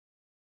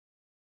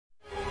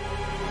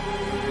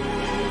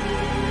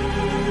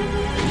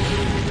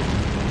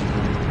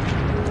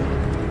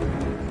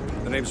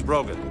name's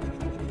Brogan.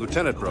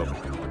 Lieutenant Brogan.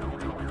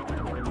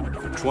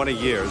 For 20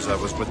 years, I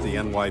was with the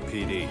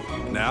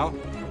NYPD. Now?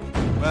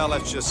 Well,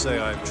 let's just say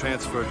I've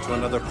transferred to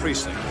another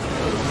precinct.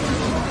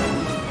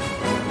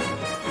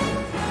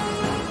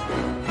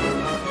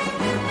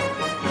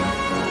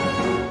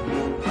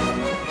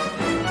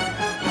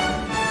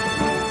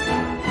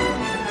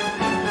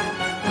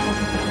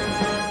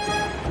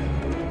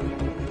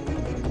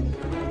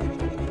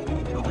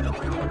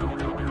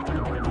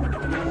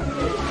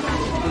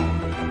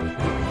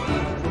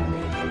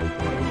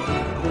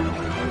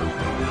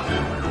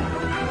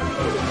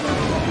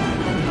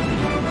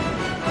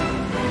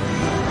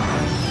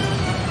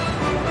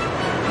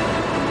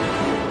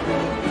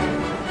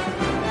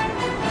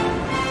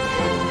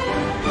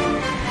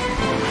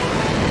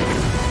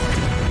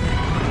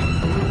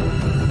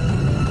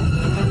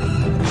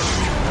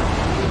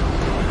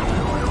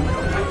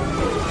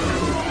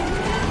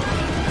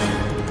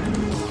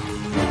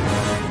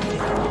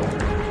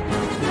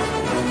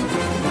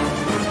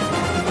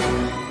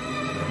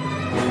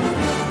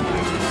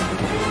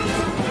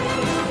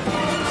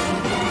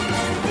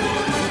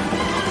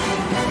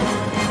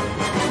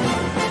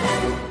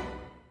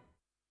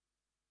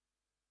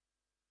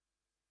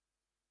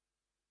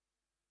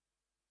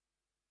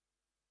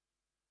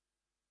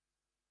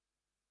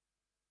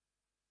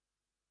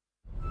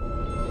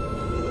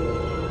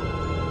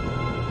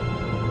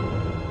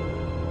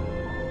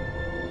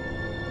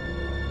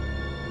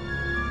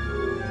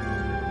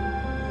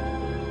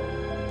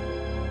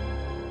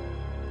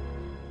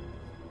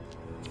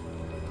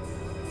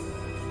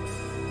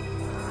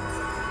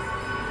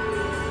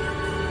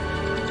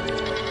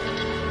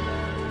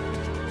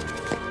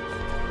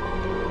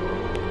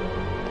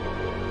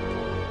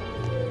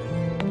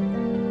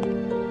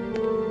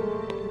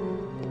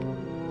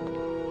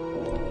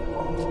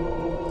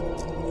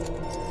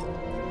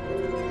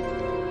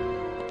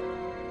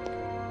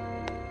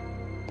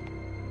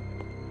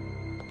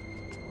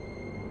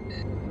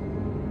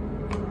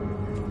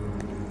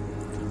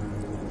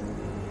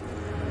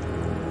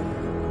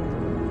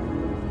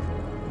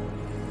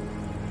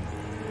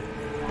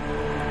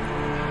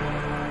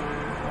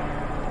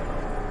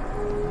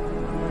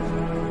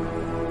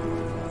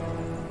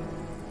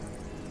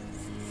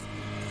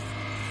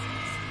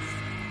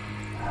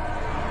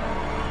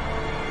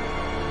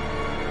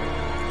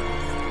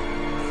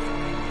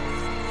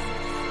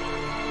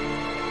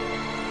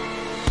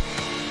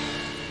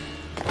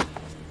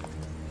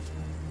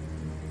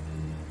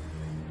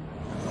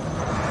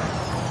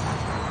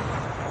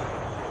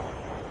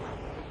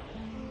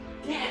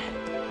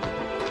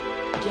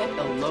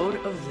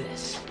 Of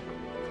this.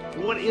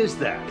 What is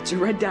that? It's a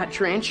red dot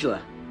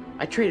tarantula.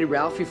 I traded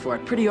Ralphie for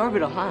it. Pretty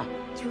orbital, huh?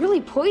 It's really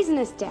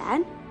poisonous,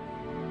 Dad.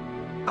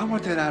 I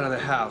want that out of the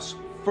house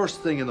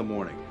first thing in the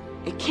morning.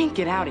 It can't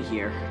get out of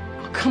here.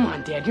 Oh, come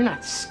on, Dad. You're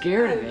not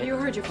scared of it. You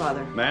heard your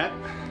father. Matt?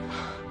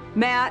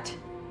 Matt!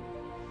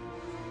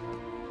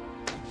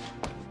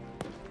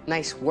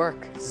 Nice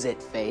work,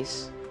 zit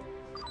face.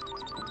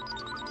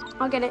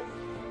 I'll get it.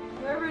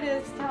 Whoever it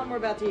is, tell him we're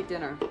about to eat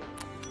dinner.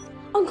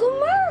 Uncle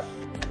Murph!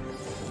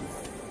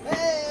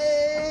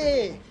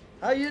 Hey!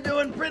 How you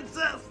doing,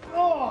 princess?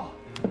 Oh!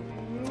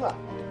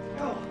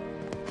 Oh.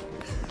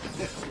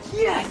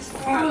 Yes!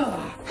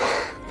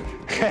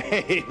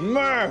 Hey,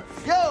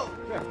 Murph! Yo!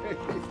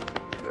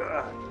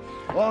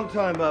 Long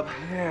time, bub.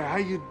 Yeah, how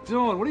you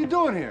doing? What are you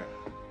doing here?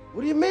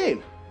 What do you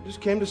mean? I just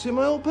came to see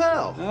my old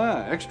pal.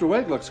 Ah, extra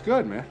weight looks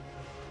good, man.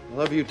 I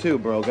love you too,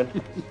 Brogan.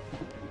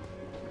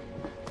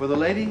 For the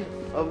lady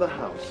of the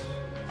house.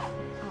 Oh,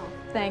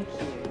 thank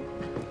you.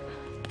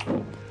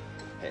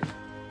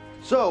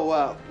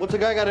 So, what's a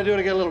guy got to do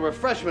to get a little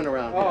refreshment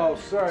around here? Oh,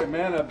 sorry,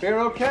 man. A beer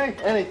okay?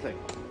 Anything,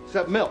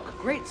 except milk.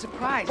 Great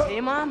surprise, hey,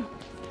 Mom?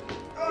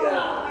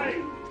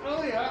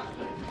 Oh, yeah.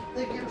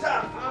 Think you're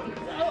tough, huh?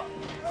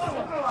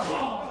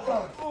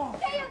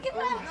 Hey, Uncle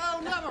Murph! No,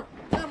 never.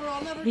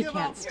 I'll never He give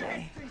can't up.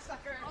 stay.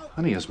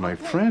 Honey is my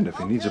friend if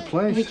he needs a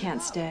place. He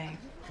can't stay.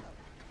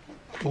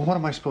 Well, what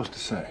am I supposed to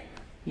say?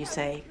 You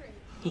say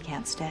he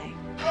can't stay.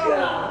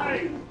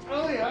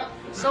 Oh, yeah.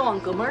 So,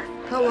 Uncle Murph,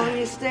 how long are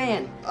you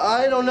staying?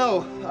 I don't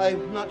know.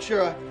 I'm not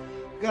sure. I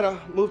gotta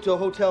move to a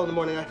hotel in the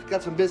morning. I've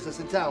got some business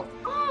in town.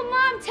 Oh,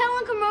 Mom, tell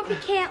Uncle Murph he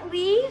can't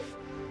leave.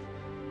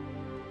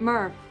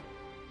 Murph,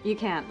 you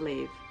can't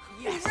leave.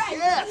 Yes! Right,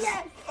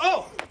 Yes!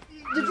 Oh!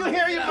 Did you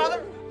hear your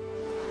mother?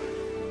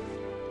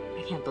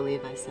 I can't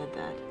believe I said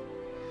that.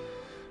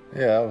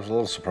 Yeah, I was a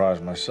little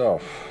surprised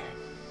myself.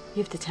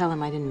 You have to tell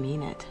him I didn't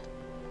mean it.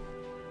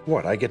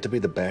 What, I get to be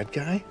the bad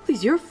guy?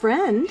 He's your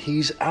friend.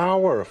 He's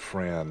our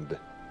friend.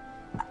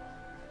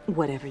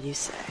 Whatever you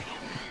say.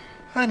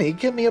 Honey,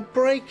 give me a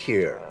break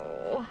here.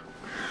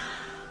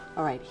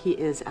 All right, he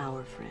is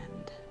our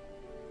friend.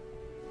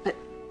 But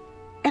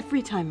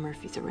every time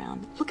Murphy's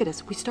around, look at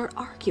us, we start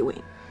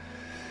arguing.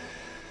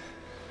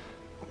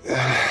 All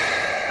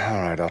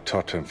right, I'll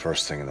talk to him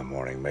first thing in the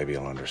morning. Maybe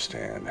he'll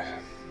understand.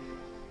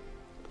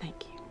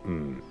 Thank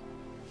you.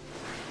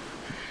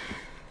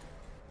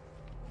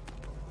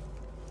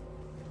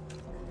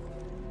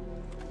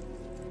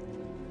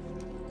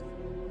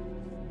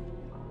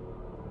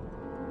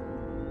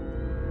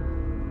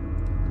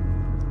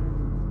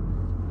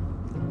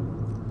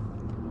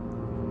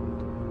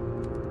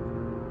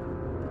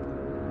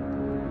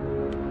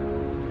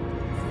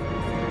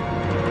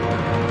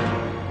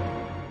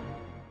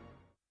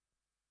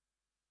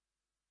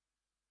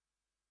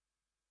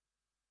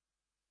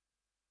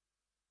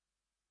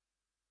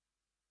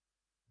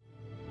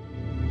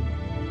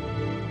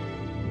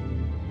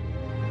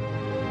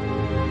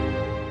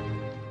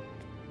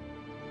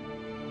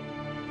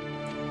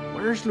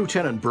 Where's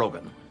Lieutenant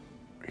Brogan?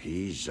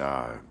 He's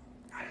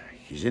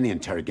in the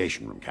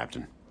interrogation room,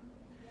 Captain.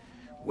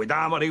 With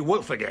Amity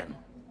Wolf again?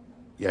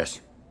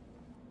 Yes.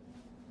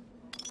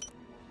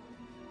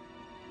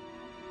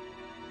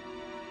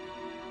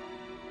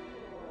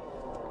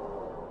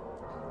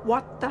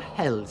 What the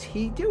hell's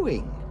he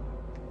doing?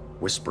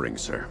 Whispering,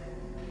 sir.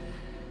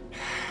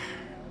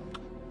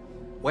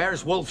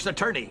 Where's Wolf's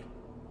attorney?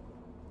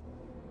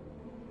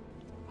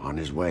 On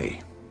his way.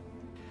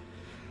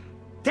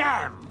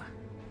 Damn!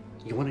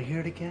 You want to hear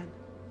it again?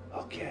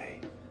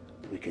 Okay,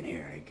 we can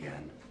hear it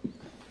again.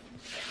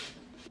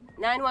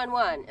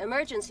 911,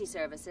 emergency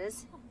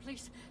services. Oh,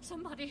 please,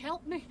 somebody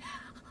help me.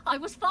 I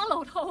was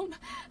followed home,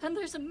 and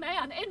there's a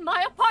man in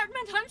my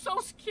apartment. I'm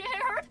so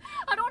scared.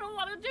 I don't know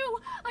what to do.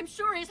 I'm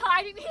sure he's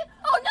hiding.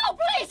 Oh, no,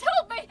 please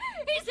help me.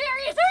 He's here.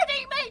 He's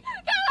hurting me.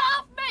 Get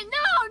off me.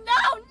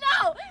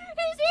 No.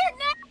 He's here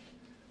now.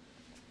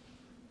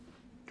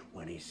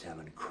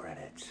 27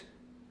 credits.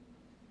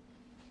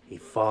 He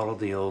followed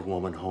the old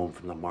woman home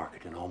from the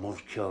market and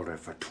almost killed her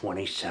for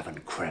 27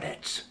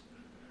 credits.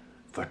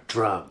 For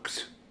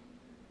drugs.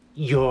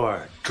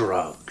 Your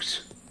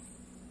drugs.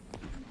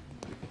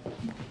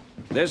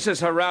 This is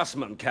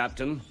harassment,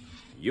 Captain.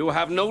 You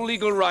have no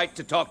legal right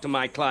to talk to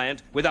my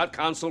client without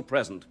counsel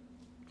present.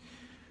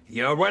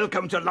 You're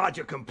welcome to lodge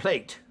a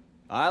complaint.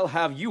 I'll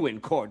have you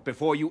in court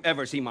before you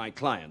ever see my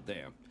client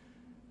there.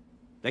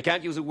 They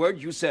can't use a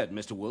word you said,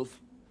 Mr. Wolf.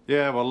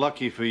 Yeah, well,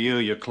 lucky for you,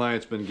 your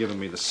client's been giving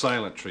me the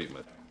silent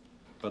treatment.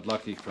 But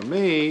lucky for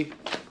me,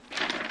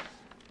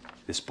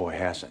 this boy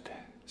hasn't.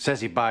 Says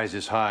he buys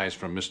his highs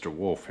from Mr.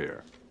 Wolf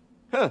here.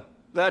 Huh,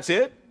 that's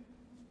it?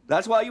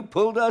 That's why you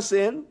pulled us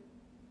in?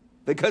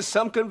 Because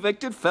some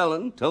convicted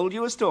felon told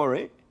you a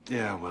story?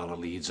 Yeah, well, a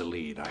lead's a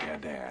lead. I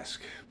had to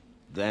ask.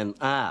 Then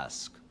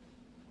ask.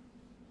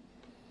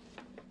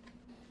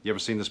 You ever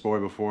seen this boy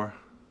before?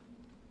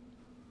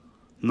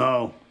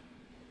 No.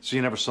 So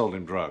you never sold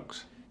him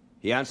drugs?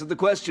 He answered the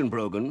question,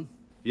 Brogan.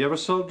 You ever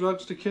sold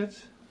drugs to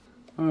kids?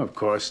 Oh, of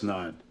course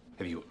not.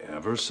 Have you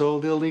ever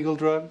sold illegal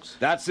drugs?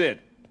 That's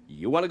it.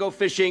 You want to go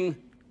fishing?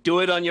 Do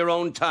it on your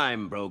own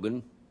time,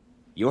 Brogan.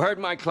 You heard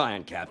my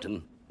client,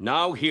 Captain.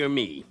 Now hear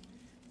me.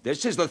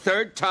 This is the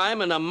third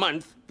time in a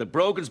month that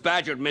Brogan's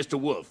badgered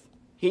Mr. Wolf.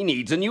 He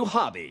needs a new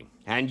hobby,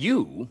 and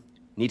you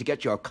need to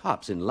get your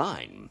cops in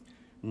line.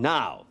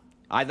 Now,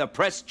 either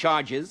press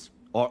charges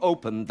or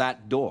open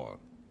that door.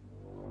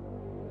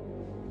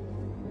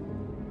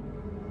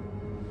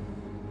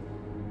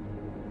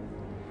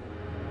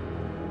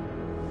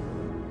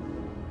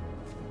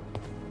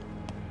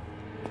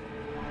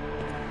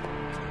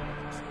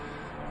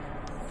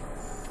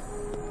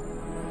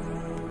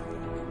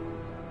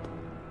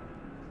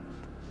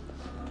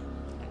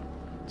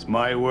 It's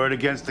my word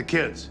against the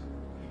kids.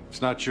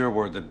 It's not your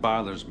word that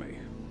bothers me.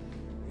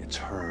 It's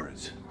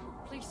hers.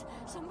 Please,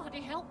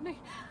 somebody help me.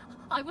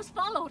 I was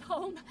followed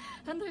home,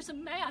 and there's a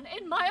man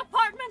in my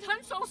apartment.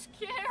 I'm so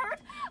scared.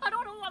 I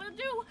don't know what to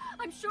do.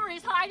 I'm sure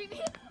he's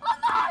hiding. Oh,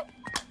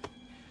 no!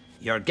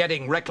 You're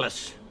getting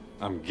reckless.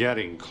 I'm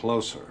getting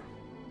closer.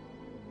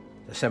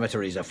 The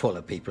cemeteries are full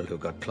of people who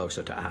got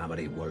closer to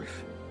Amity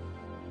Wolf.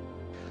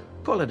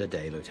 Call it a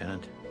day,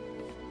 Lieutenant.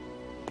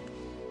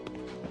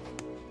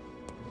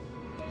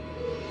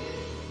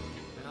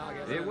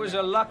 It was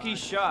a lucky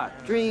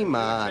shot. Dream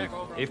on.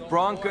 If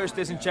Bronkhurst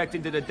isn't checked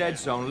into the dead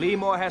zone,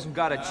 Leemore hasn't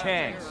got a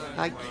chance.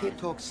 I can't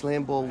talk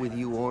slam ball with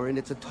you, Oren.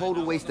 It's a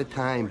total waste of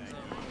time.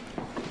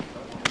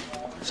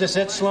 Is this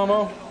it,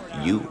 Slow-Mo?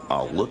 You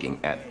are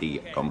looking at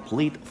the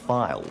complete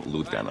file,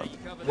 Lieutenant.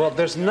 Well,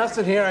 there's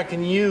nothing here I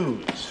can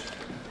use.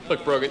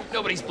 Look, Brogan,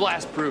 nobody's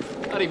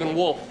blast-proof. Not even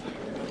Wolf.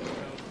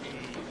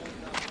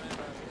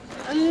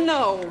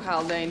 No,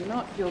 Haldane,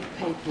 not your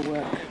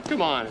paperwork.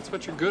 Come on, it's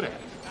what you're good at.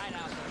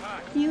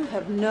 You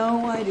have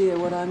no idea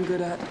what I'm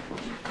good at.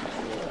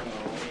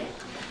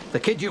 The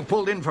kid you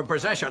pulled in for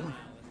possession,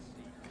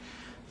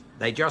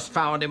 they just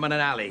found him in an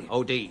alley,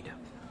 OD'd.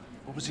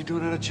 What was he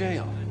doing out of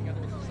jail?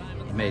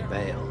 He made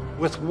bail.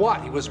 With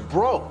what? He was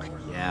broke.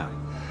 Yeah.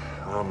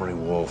 Amity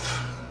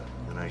Wolf.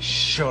 And I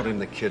showed him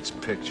the kid's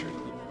picture.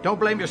 Don't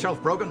blame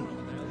yourself, Brogan.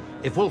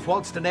 If Wolf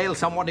wants to nail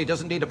someone, he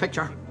doesn't need a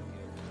picture.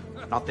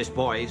 Not this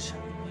boy's.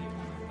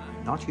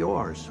 Not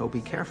yours, so be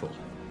careful.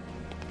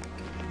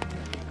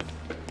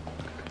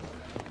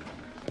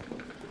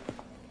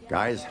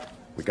 Guys,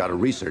 we got a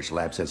research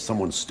lab says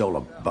someone stole a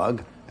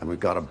bug, and we've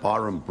got a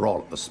barroom brawl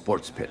at the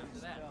sports pit.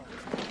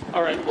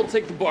 All right, we'll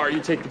take the bar, you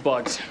take the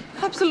bugs.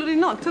 Absolutely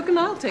not. Took and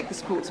I'll take the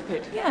sports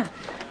pit. Yeah.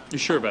 You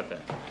sure about that?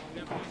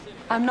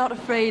 I'm not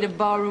afraid of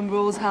barroom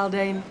rules,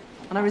 Haldane.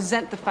 And I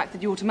resent the fact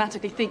that you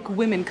automatically think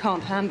women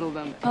can't handle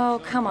them.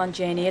 Oh, come on,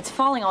 Janie. It's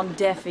falling on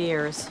deaf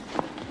ears.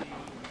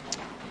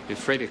 You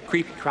afraid of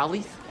creepy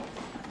crawlies?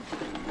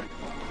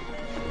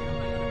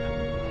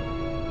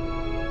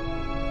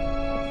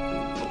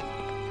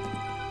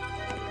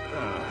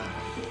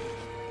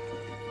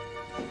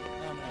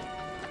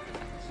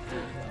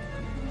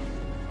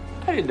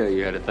 I didn't know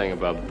you had a thing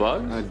about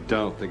bugs. I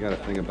don't. They got a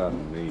thing about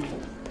me.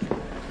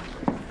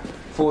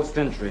 4th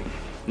century.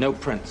 No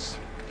prints.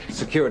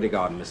 Security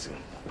guard missing.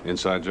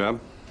 Inside job?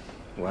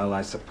 Well,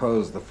 I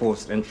suppose the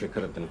forced entry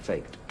could have been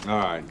faked. All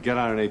right, get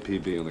on an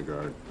APB on the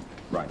guard.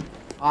 Right.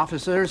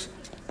 Officers,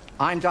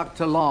 I'm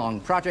Dr.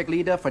 Long, project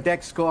leader for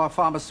Dexcor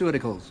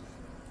Pharmaceuticals.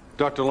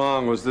 Dr.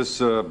 Long, was this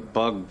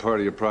bug part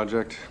of your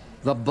project?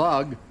 The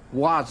bug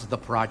was the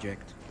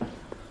project.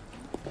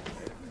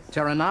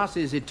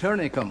 Pteronosis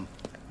eternicum,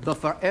 the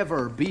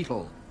forever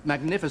beetle,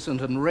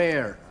 magnificent and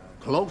rare,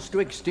 close to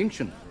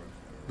extinction.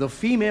 The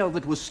female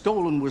that was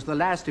stolen was the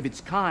last of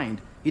its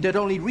kind. It had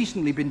only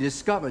recently been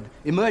discovered,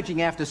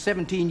 emerging after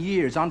 17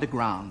 years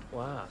underground.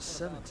 Wow,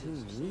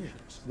 17 years.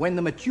 When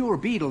the mature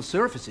beetle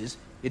surfaces,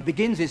 it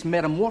begins its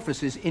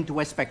metamorphosis into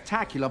a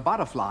spectacular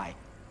butterfly,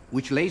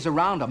 which lays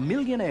around 1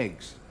 million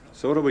eggs.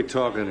 So what are we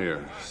talking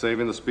here?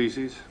 Saving the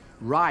species?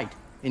 Right.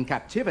 In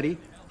captivity,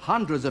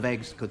 hundreds of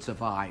eggs could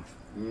survive.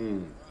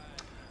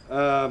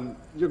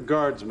 Your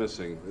guard's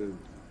missing.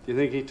 You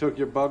think he took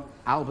your bug?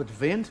 Albert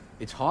Vint?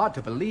 It's hard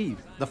to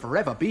believe. The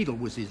forever beetle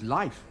was his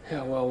life.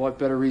 Yeah, well, what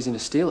better reason to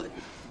steal it?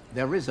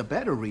 There is a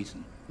better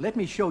reason. Let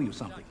me show you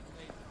something.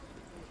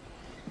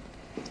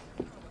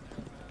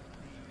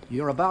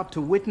 You're about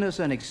to witness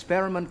an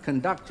experiment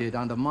conducted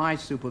under my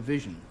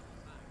supervision.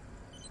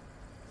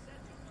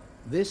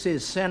 This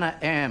is Senna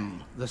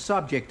M., the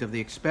subject of the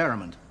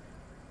experiment.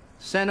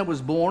 Senna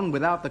was born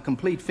without the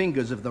complete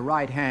fingers of the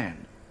right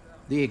hand.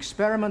 The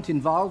experiment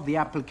involved the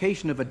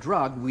application of a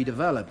drug we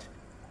developed.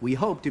 We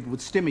hoped it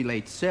would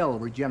stimulate cell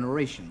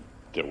regeneration.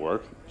 Did it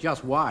work?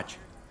 Just watch.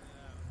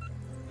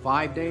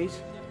 5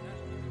 days,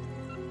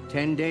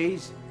 10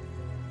 days,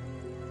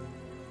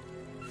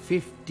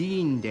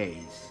 15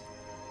 days.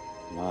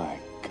 My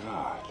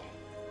God.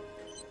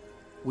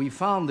 We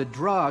found the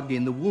drug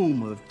in the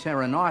womb of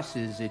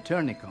Pteronosis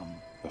eternicum.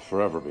 The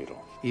forever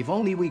beetle. If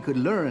only we could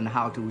learn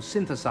how to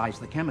synthesize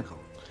the chemical.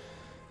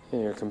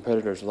 Yeah, your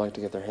competitors would like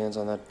to get their hands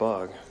on that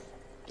bug.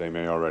 They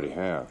may already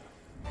have.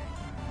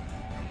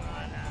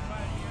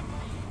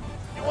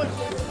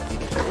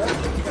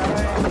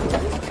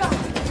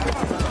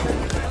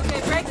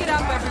 Okay, break it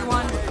up,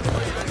 everyone.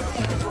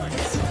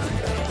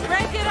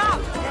 Break it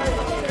up!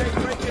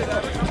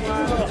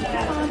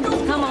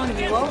 Come on,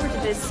 you over to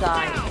this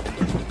side.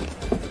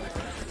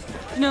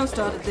 No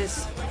started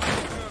this.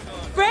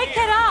 Break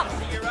it up!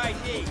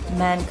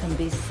 Men can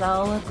be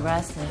so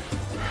aggressive.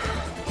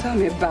 Tell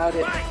me about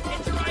it.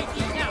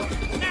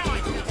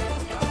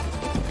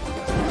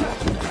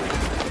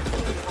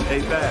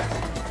 Hey, Bass,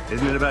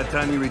 isn't it about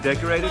time you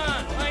redecorated?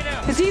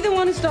 Is he the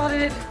one who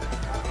started it?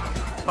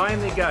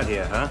 Finally got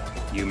here, huh?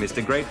 You missed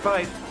a great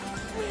fight.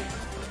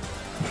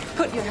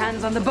 Put your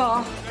hands on the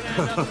bar.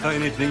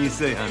 Anything you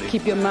say, honey.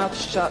 Keep your mouth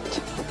shut.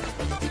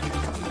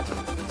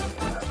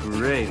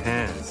 Great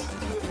hands.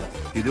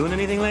 You doing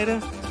anything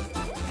later?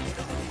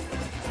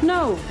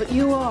 No, but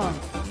you are.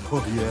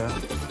 Oh, yeah?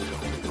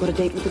 Got a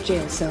date with the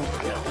jail cell.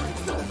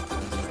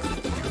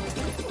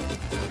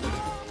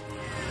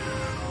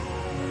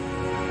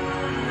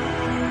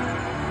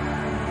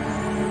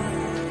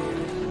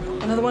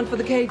 Another one for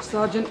the cage,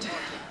 Sergeant.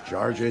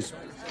 Charges?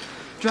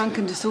 Drunk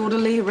and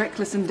disorderly,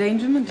 reckless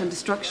endangerment, and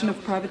destruction of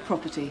private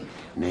property.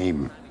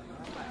 Name?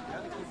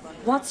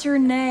 What's your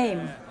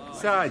name?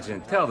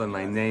 Sergeant, tell them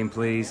my name,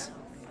 please.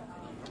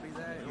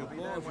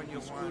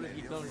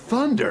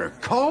 Thunder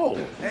Cole!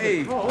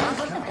 Hey,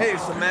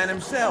 it's the man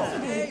himself.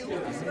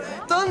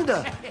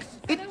 Thunder!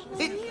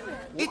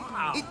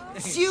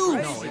 It's you!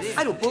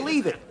 I don't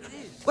believe it.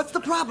 What's the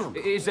problem?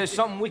 Is there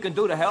something we can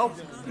do to help?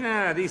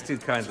 Nah, these two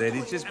kind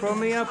ladies just brought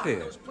me up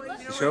here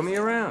to show me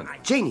around.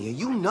 Janie, are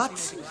you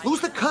nuts? Lose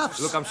the cuffs!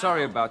 Look, I'm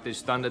sorry about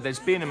this, Thunder. There's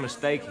been a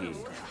mistake here.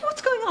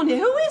 What's going on here?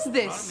 Who is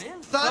this?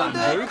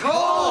 Thunder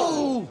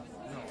Cole!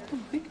 Oh,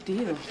 big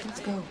deal.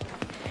 Let's go.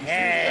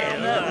 Hey,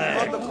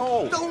 Thunder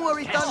Cole. Don't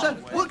worry, Thunder.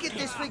 We'll get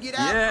this figured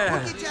out. Yeah.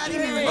 We'll get you out of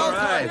here. All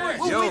right.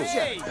 We'll Yo. with you.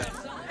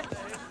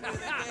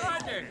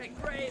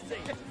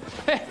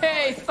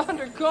 Hey,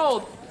 Thunder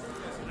Cold.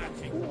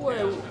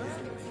 Wait.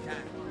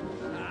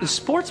 The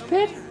sports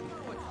pit?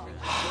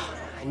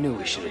 I knew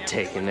we should have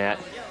taken that.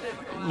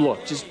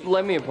 Look, just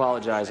let me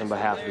apologize on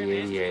behalf of the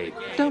 88.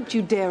 Don't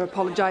you dare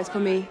apologize for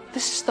me.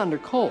 This is Thunder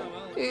Cole.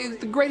 He's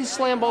the greatest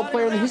slam ball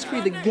player in the history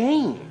of the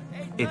game.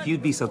 If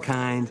you'd be so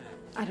kind.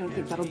 I don't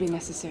think that'll be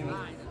necessary.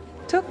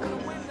 Took.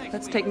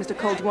 Let's take Mr.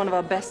 Cole to one of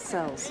our best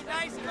cells.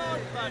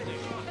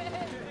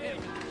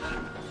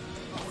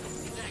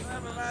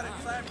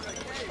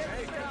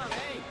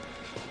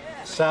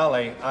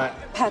 Sally,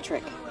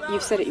 Patrick,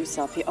 you've said it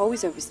yourself. He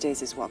always overstays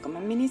his welcome.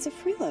 I mean, he's a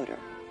freeloader.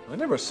 I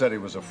never said he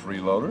was a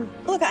freeloader.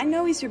 Look, I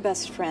know he's your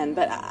best friend,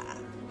 but...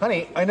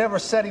 Honey, I never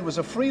said he was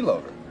a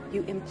freeloader.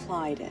 You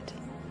implied it.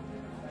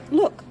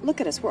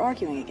 Look at us. We're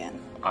arguing again.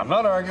 I'm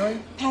not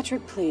arguing.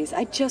 Patrick, please.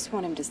 I just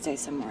want him to stay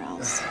somewhere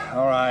else.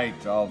 All right,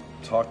 I'll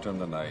talk to him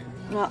tonight.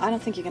 Well, I don't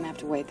think you're going to have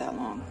to wait that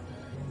long.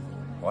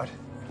 What?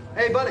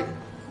 Hey, buddy.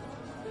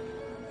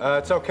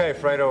 It's okay,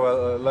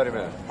 Fredo. Let him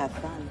in. Have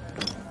fun.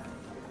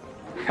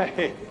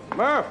 Hey,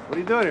 Murph, what are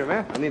you doing here,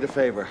 man? I need a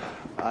favor.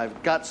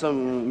 I've got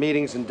some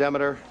meetings in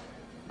Demeter.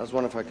 I was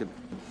wondering if I could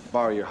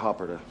borrow your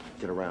hopper to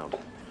get around.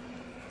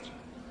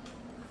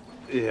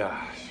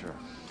 Yeah, sure.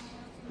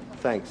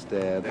 Thanks,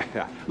 Dad.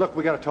 Yeah. Look,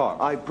 we gotta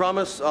talk. I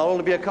promise I'll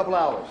only be a couple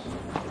hours.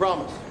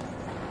 Promise.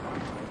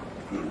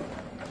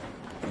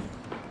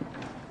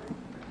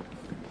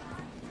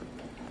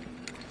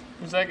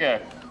 Who's that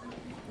guy?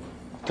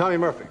 Tommy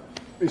Murphy.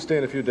 He's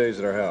staying a few days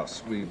at our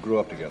house. We grew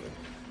up together.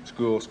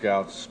 School,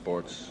 scouts,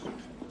 sports.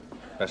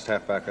 Best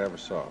halfback I ever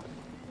saw.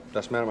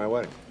 Best man at my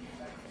wedding.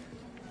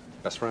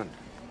 Best friend.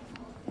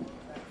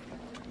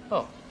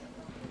 Oh.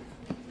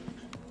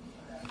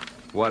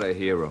 What a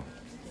hero.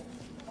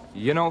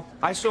 You know,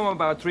 I saw him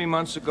about 3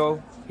 months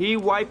ago. He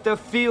wiped the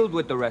field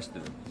with the rest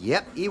of them.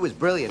 Yep, he was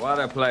brilliant. What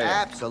a player.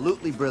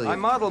 Absolutely brilliant. I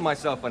modeled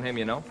myself on him,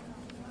 you know.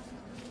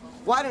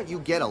 Why don't you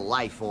get a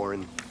life,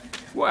 Oren?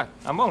 What?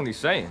 I'm only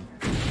saying.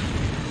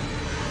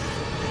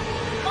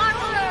 Fire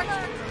alert!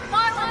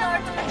 Fire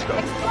alert!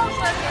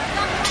 Explosion in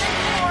document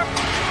 4!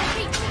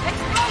 Repeat,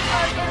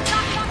 explosion in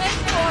document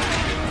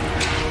 4!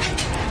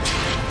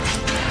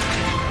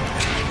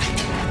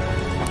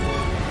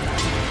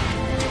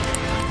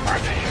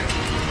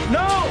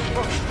 No!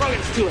 Oh,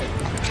 it's too late.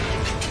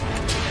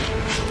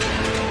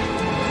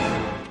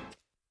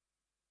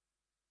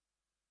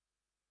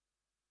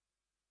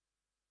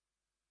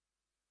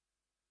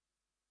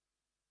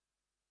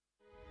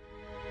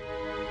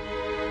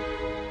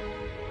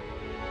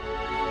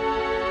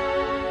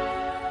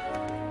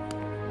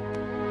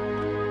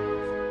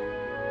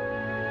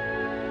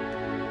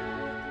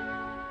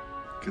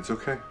 Kid's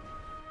okay?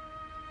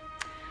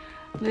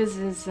 Liz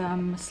is,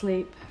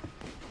 asleep.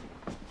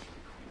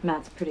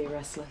 Matt's pretty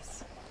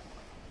restless.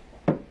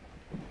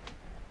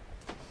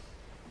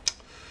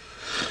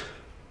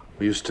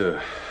 We used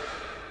to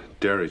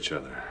dare each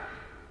other.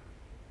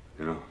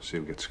 You know, see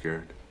him get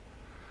scared.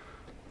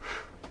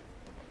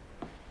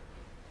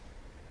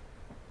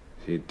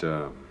 He'd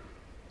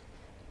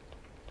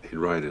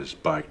ride his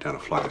bike down a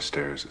flight of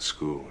stairs at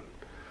school and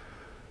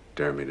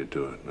dare me to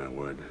do it, and I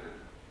would.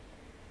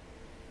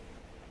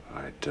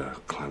 I'd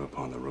climb up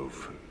on the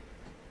roof and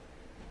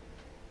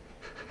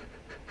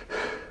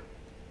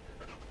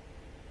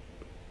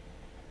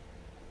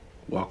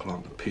walk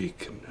along the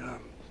peak and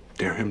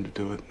dare him to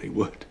do it, and he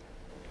would.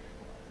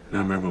 And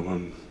I remember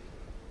when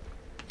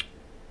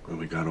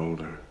we got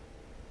older,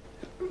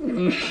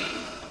 he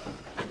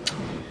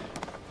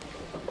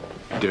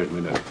dared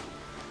me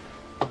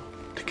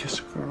to kiss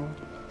a girl.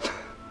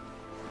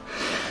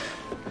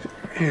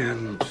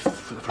 And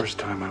for the first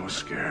time, I was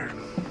scared.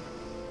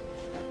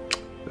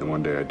 Then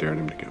one day I dared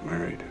him to get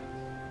married.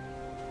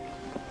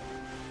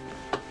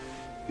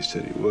 He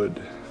said he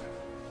would.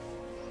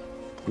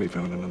 When he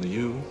found another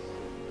you.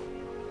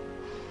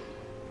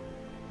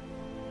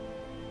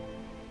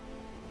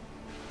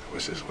 It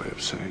was his way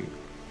of saying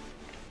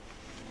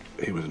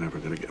he was never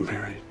going to get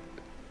married.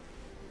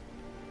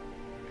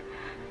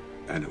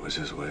 And it was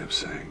his way of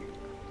saying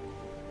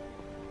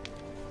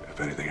if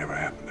anything ever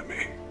happened to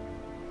me,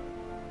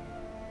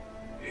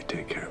 he'd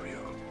take care of you.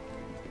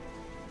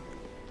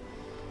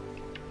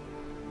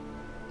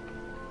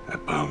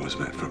 That bomb was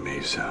meant for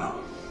me, Sal.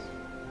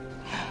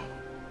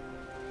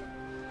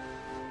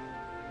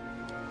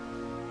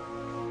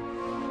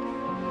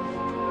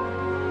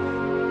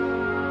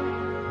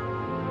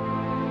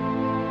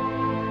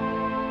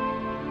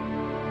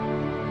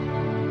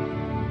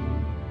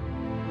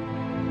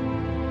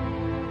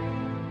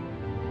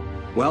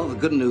 Well, the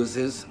good news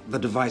is the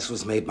device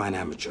was made by an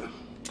amateur.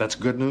 That's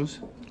good news?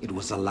 It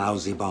was a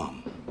lousy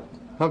bomb.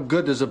 How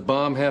good does a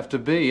bomb have to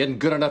be? Isn't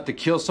good enough to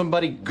kill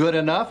somebody good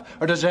enough?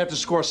 Or does it have to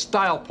score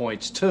style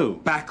points, too?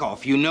 Back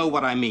off. You know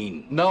what I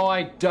mean. No,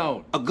 I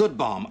don't. A good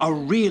bomb, a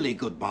really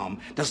good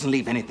bomb, doesn't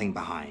leave anything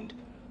behind.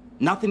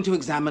 Nothing to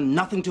examine,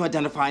 nothing to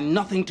identify,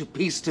 nothing to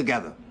piece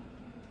together.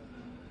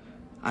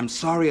 I'm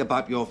sorry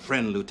about your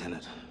friend,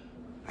 Lieutenant.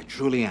 I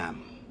truly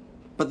am.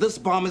 But this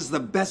bomb is the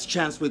best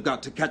chance we've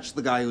got to catch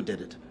the guy who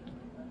did it.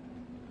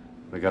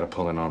 We gotta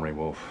pull in Henri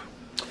Wolf.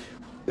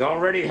 You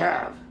already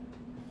have.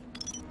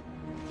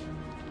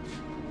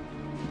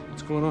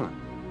 What's going on?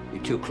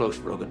 You're too close,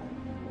 Brogan.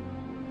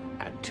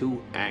 And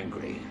too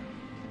angry.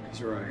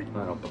 He's right.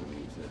 I don't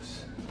believe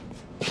this.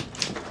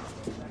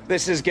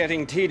 This is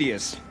getting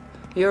tedious.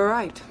 You're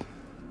right.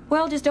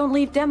 Well, just don't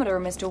leave Demeter,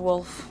 Mr.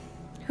 Wolf.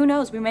 Who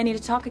knows, we may need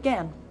to talk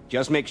again.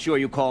 Just make sure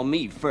you call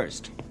me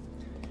first.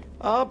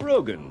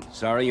 Brogan,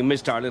 sorry you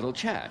missed our little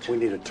chat. We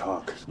need to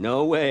talk.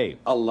 No way.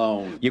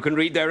 Alone. You can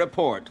read their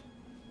report.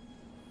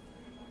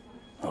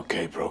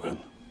 Okay, Brogan.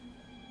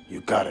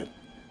 You got it.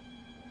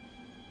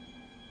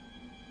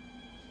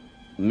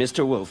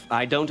 Mr. Wolf,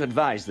 I don't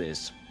advise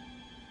this.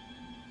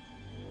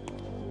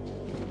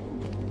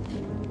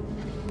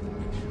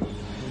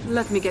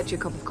 Let me get you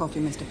a cup of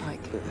coffee, Mr.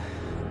 Pike.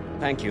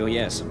 Thank you,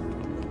 yes.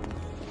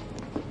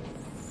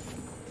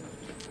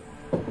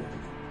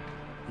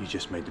 You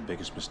just made the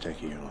biggest mistake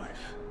of your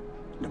life.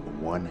 Number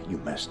one, you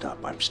messed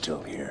up. I'm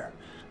still here.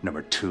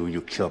 Number two,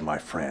 you killed my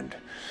friend.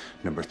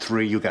 Number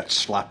three, you got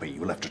sloppy.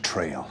 You left a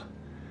trail.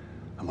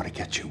 I'm gonna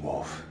get you,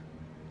 Wolf.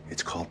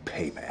 It's called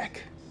payback.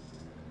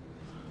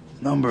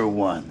 Number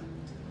one,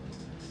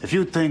 If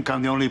you think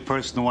I'm the only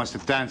person who wants to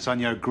dance on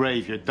your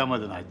grave, you're dumber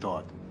than I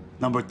thought.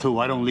 Number 2,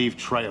 I don't leave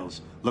trails.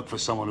 Look for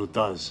someone who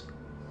does.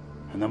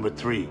 And number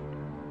 3,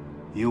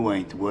 you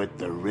ain't worth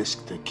the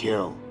risk to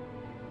kill.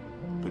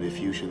 But if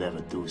you should ever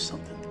do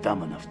something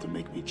dumb enough to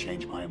make me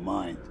change my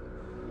mind,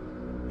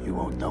 you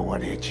won't know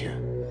what hit you.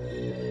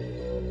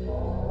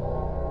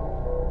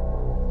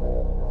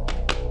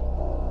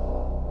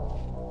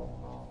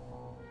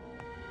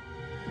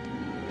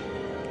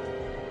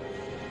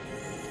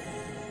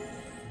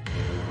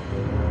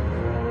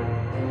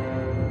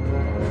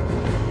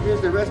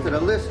 Here's the rest of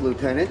the list,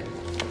 Lieutenant.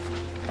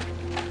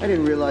 I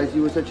didn't realize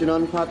you were such an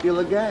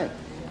unpopular guy.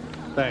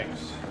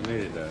 Thanks. I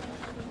needed that.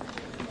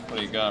 What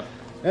do you got?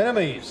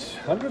 Enemies.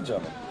 Hundreds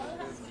of them.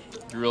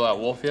 You rule out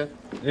Wolf yet?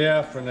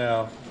 Yeah, for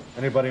now.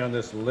 Anybody on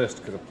this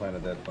list could have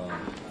planted that bomb.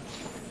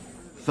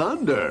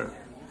 Thunder!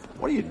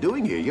 What are you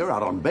doing here? You're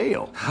out on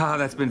bail. Ah,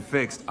 that's been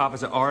fixed.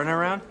 Officer Oren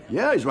around?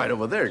 Yeah, he's right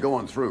over there. Go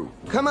on through.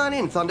 Come on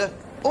in, Thunder.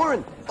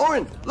 Oren,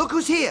 look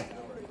who's here.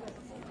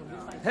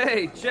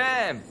 Hey,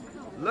 Jam!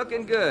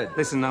 Looking good.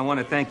 Listen, I want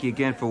to thank you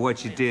again for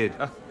what you did.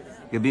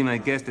 You'll be my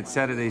guest at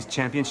Saturday's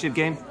championship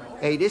game?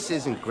 Hey, this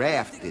isn't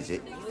graft, is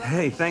it?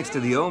 Hey, thanks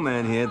to the old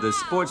man here, the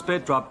sports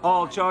bet dropped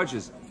all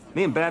charges.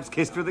 Me and Babs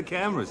kissed for the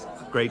cameras.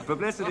 Great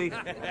publicity.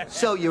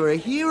 So you're a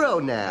hero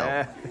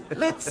now.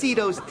 Let's see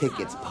those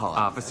tickets, Paul.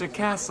 Officer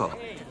Castle.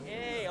 If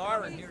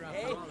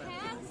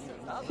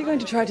you're going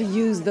to try to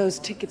use those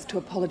tickets to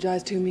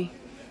apologize to me,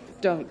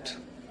 don't.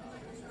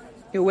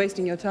 You're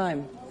wasting your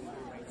time.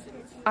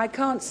 I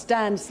can't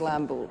stand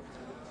Slamble.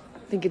 I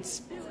think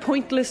it's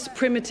pointless,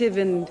 primitive,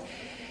 and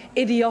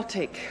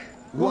idiotic.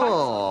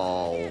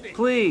 Whoa!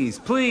 Please,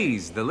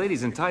 please. The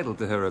lady's entitled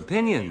to her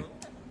opinion,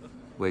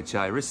 which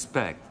I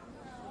respect.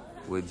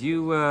 Would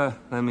you,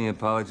 let me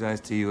apologize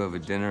to you over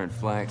dinner at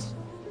Flax?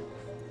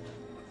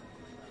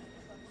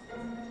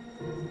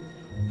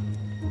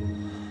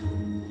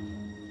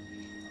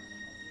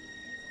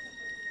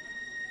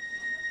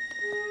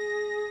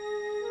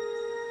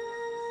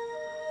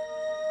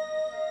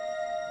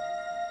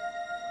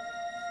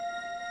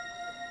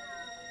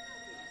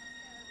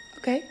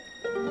 Okay.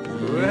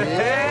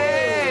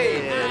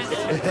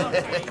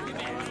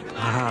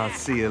 I'll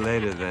see you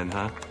later then,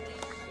 huh?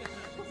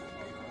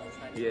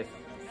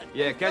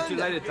 Yeah, catch you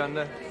later,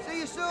 Thunder. See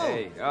you soon.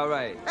 Hey, all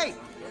right. Hey,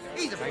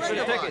 he's a Thanks friend for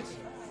the of tickets. ours.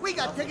 We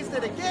got tickets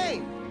to the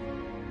game.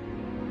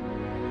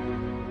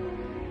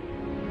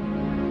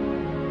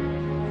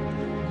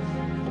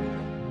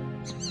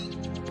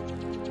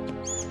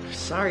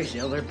 Sorry,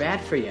 Zill, they're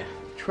bad for you.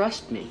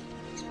 Trust me.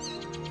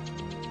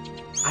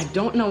 I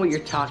don't know what you're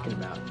talking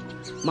about.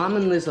 Mom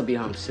and Liz will be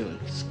home soon.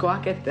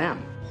 Squawk at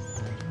them.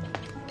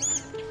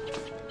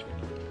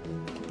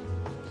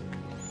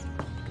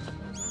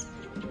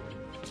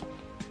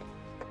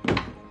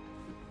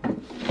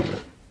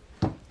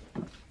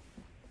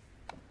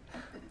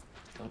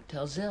 Don't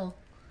tell Zill.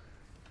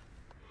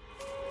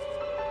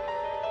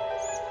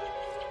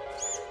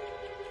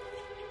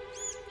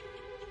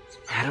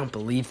 I don't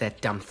believe that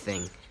dumb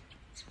thing.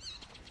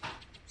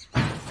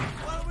 A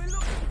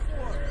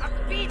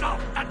beetle!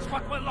 That's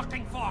what we're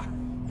looking for.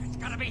 It's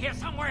gotta be here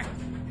somewhere.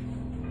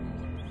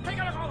 Take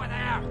a look over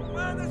there.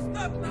 Man, there's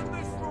nothing in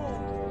this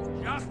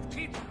room. Just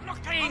keep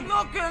looking. I'm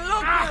looking.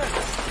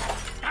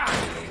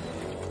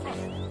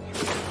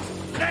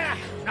 There,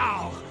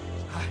 now.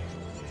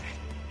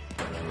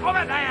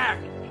 Over there.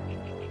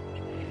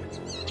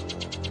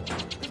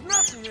 There's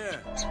nothing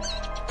here.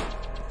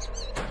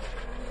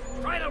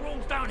 Try the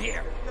rooms down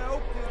here. Yeah,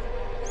 okay.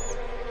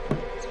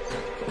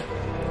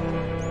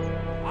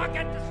 I'll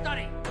get the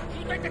study.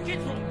 You take the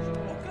kids' rooms.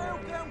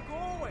 Okay, I'm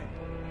going.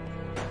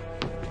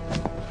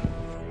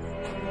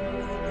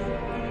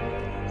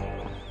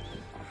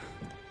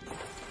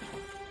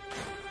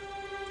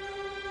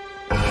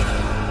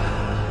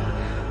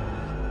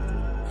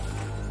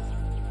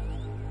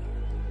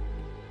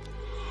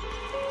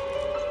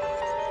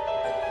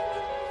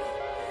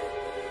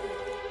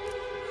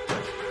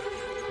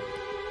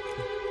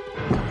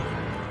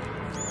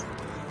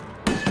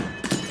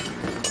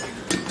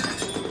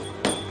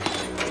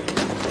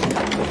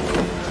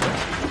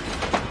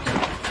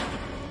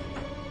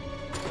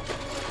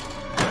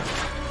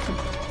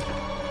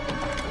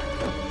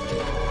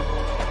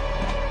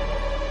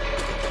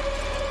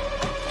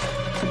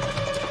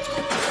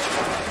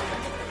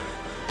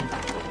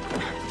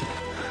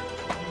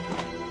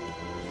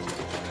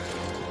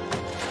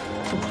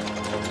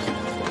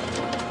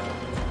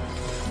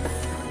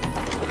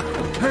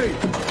 Hey,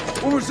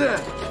 what was that?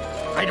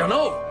 I don't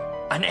know.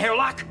 An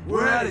airlock?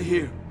 We're out of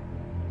here.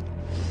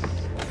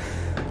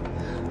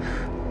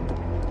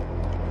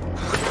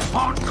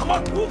 Come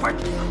on, move it.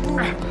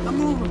 I'm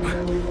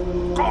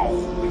moving.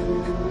 Go.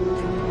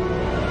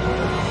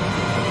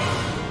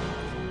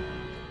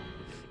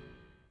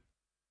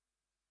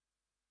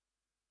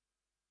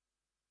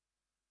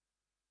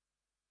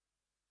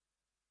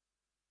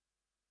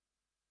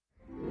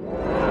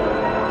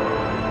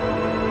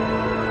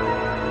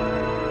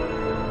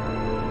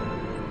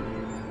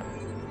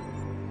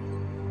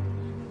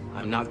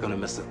 I'm not gonna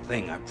miss a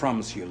thing, I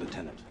promise you,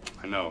 Lieutenant.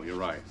 I know, you're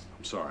right.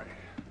 I'm sorry.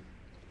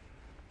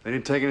 They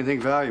didn't take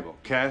anything valuable.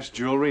 Cash,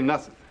 jewelry,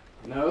 nothing.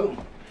 No.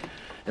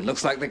 It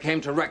looks like they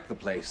came to wreck the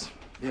place.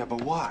 Yeah,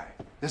 but why?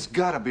 There's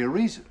gotta be a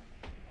reason.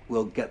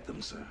 We'll get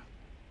them, sir.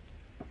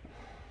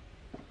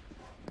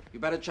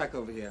 You better check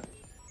over here.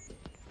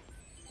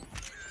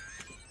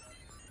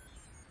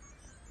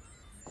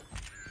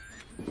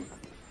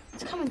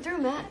 It's coming through,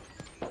 Matt.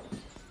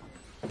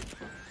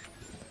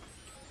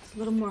 Just a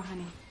little more,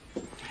 honey.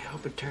 I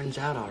hope it turns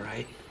out all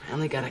right. I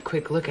only got a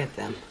quick look at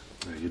them.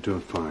 Yeah, you're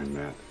doing fine,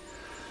 Matt.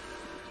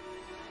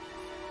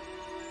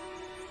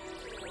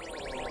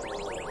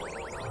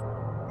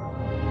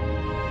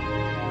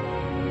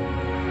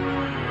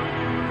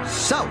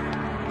 So,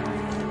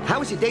 how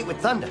was your date with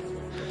Thunder?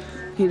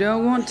 You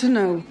don't want to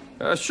know.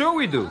 Sure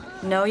we do.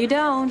 No, you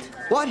don't.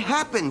 What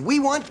happened?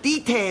 We want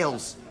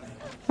details.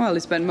 Well,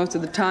 he spent most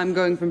of the time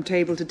going from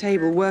table to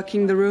table,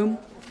 working the room.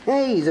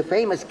 Hey, he's a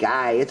famous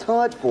guy. It's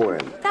hard for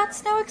him.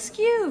 That's no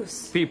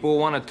excuse. People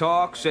want to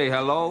talk, say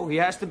hello. He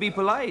has to be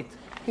polite.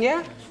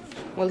 Yeah?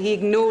 Well, he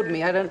ignored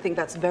me. I don't think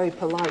that's very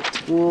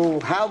polite.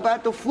 Well, how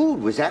about the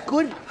food? Was that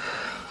good?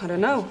 I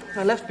don't know.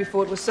 I left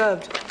before it was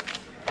served.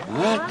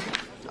 What?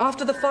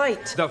 After the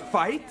fight. The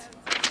fight?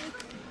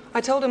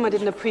 I told him I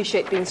didn't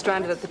appreciate being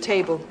stranded at the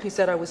table. He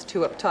said I was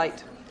too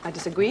uptight. I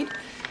disagreed.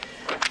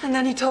 And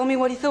then he told me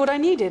what he thought I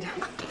needed.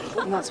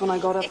 And that's when I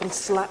got up and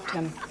slapped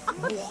him.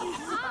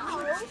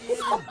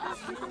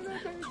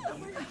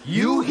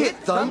 You hit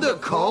Thunder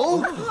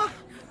Cole?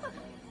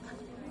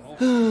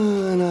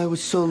 And I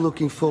was so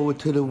looking forward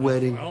to the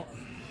wedding. I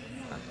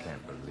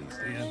can't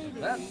believe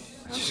that.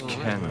 Just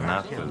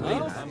cannot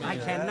believe it. I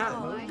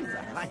cannot believe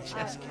that. I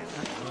just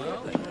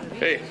cannot.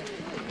 Hey,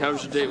 how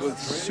was your date with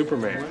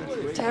Superman?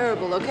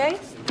 Terrible, okay?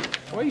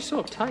 Why are you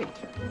so uptight?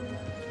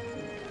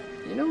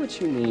 You know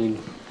what you need?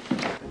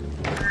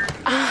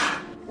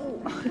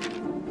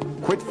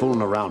 Quit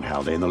fooling around,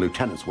 Halday, and the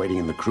lieutenant's waiting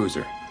in the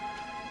cruiser.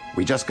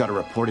 We just got a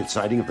reported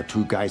sighting of the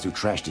two guys who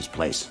trashed his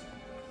place.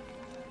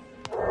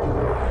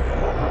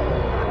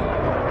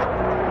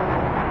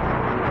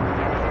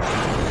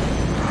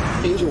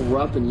 Angel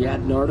Rupp and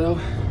Yad Nardo?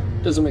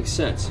 Doesn't make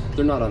sense.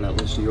 They're not on that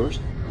list of yours.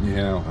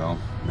 Yeah, well,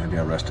 maybe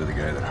I arrested the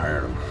guy that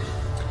hired him.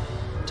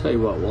 Tell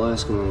you what, we'll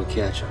ask him when we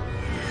catch him.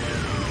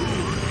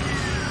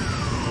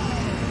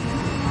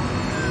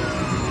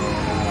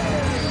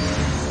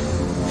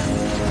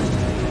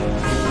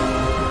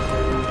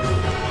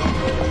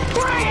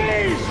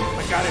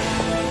 I got it.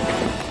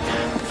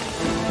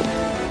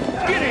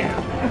 Get in!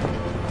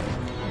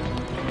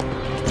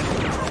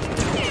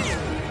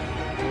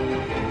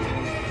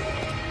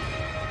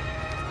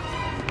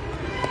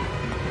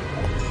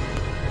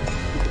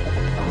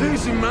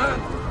 Easy, man.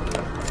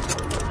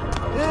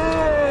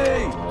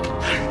 Hey!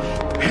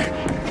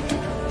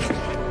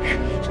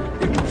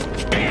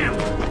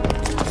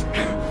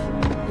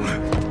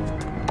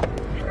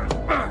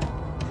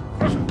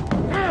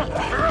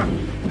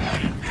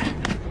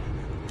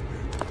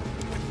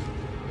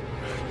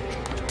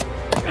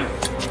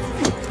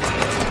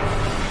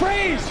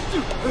 Freeze!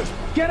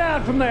 Get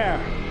out from there!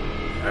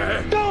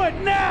 Do it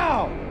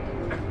now!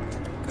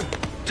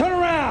 Turn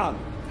around!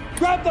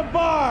 Grab the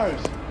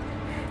bars!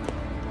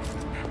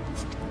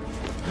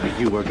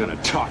 You were gonna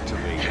talk to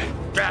me.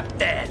 Drop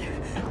dead.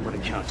 I'm gonna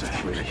count to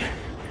 3.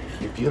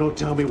 If you don't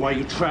tell me why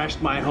you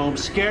trashed my home,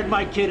 scared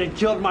my kid, and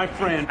killed my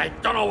friend. I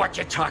don't know what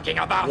you're talking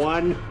about.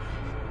 1.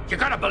 You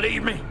gotta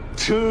believe me.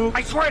 2.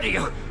 I swear to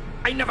you,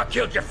 I never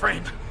killed your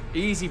friend.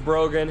 Easy,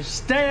 Brogan.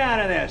 Stay out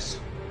of this.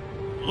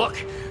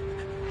 Look,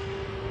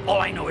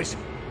 all I know is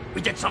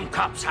we did some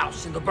cop's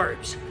house in the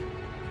burbs.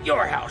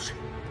 Your house.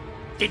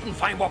 Didn't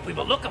find what we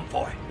were looking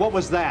for. What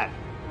was that?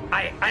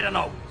 I don't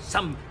know.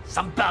 Some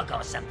bug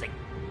or something.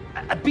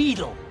 A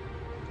beetle.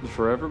 The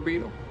Forever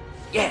Beetle?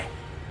 Yeah,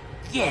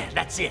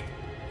 that's it.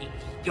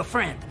 Your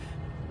friend,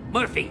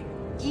 Murphy,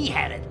 he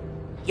had it.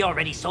 He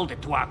already sold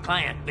it to our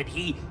client, but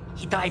he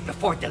died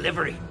before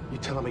delivery. You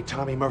telling me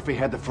Tommy Murphy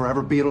had the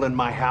Forever Beetle in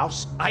my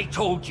house? I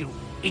told you,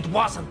 it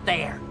wasn't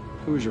there.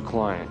 Who's your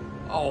client?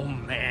 Oh,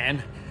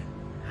 man.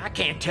 I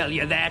can't tell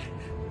you that.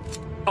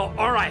 Oh,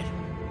 all right.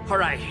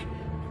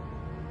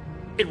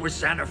 It was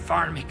Xander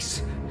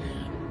Farmix.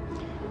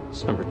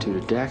 It's number 2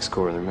 to Dax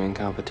Corps, their main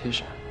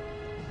competition.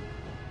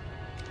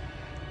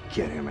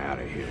 Get him out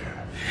of here.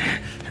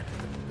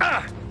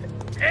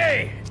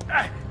 Hey!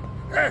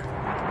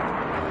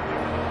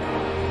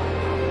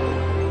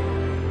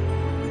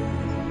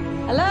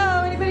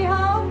 Hello, anybody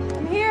home?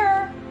 I'm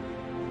here.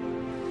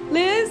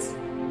 Liz?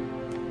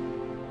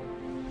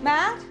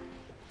 Matt?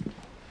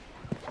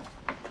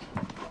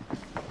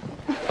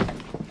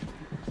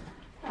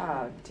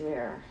 Oh,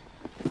 dear.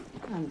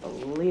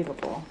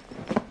 Unbelievable.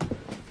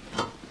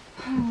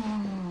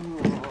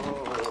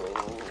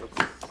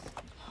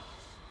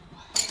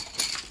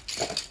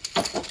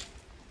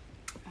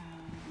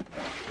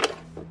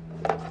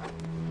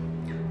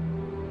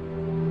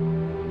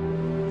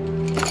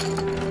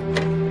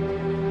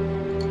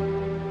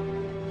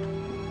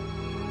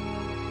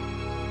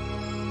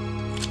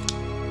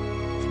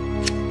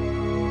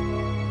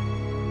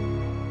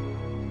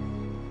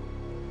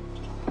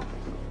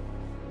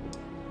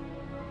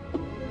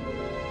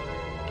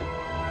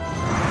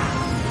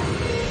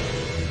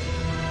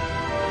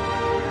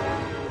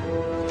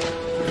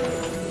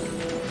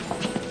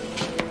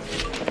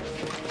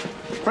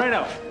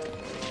 Fredo,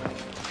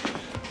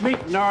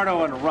 meet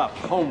Nardo and Rupp,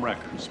 home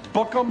wreckers.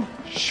 Book them,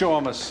 show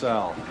them a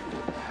cell.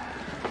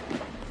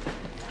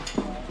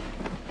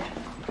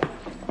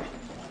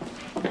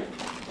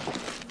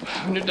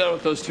 When you're done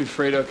with those two,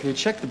 Fredo, can you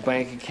check the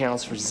bank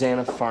accounts for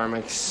Xana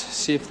Pharmax?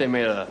 See if they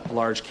made a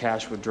large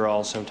cash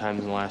withdrawal sometime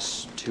in the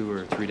last 2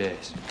 or 3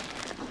 days.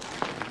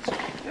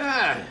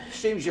 Yeah,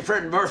 seems your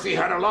friend Murphy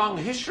had a long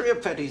history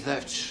of petty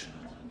thefts.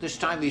 This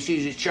time he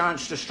sees his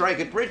chance to strike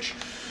it rich.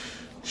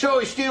 So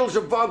he steals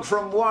a bug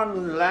from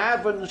one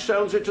lab and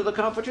sells it to the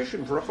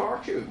competition for a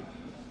fortune.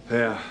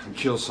 Yeah, and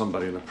kills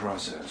somebody in the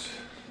process.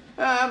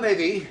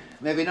 Maybe,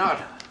 maybe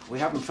not. We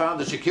haven't found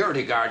the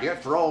security guard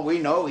yet. For all we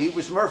know, he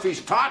was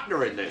Murphy's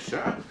partner in this,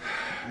 huh?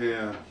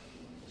 Yeah.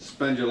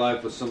 Spend your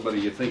life with somebody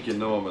you think you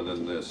know him, and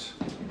then this.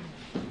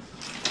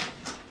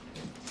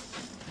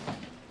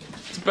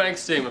 It's a bank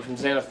statement from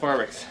Xana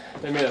Pharmax.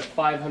 They made a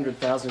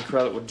 500,000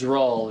 credit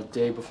withdrawal the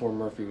day before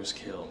Murphy was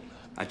killed.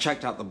 I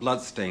checked out the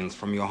bloodstains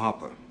from your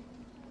hopper.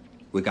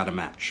 We got a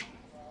match.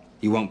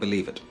 You won't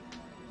believe it.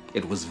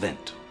 It was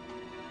Vint.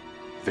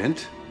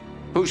 Vint?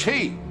 Who's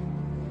he?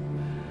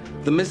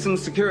 The missing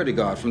security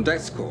guard from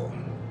Dexcorp.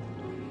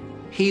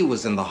 He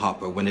was in the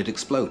hopper when it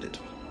exploded,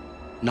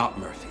 not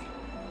Murphy.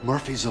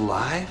 Murphy's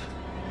alive?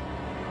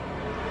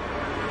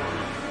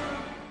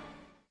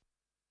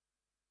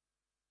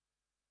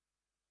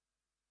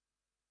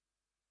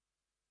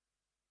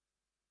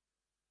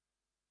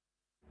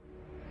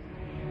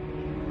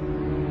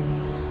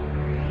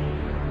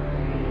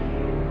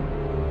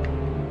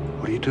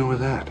 What are you doing with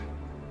that?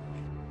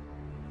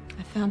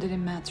 I found it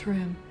in Matt's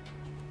room.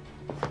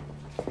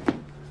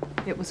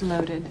 It was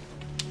loaded.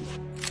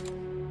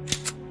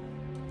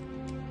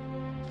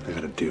 I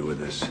gotta deal with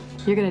this.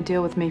 You're gonna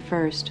deal with me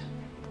first.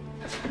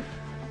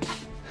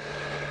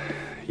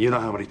 You know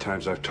how many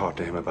times I've talked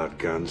to him about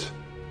guns?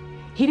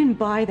 He didn't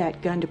buy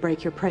that gun to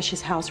break your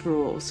precious house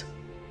rules.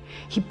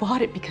 He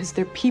bought it because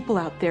there are people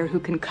out there who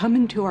can come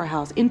into our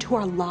house, into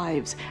our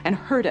lives, and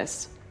hurt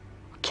us,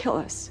 or kill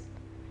us.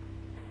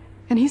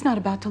 And he's not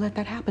about to let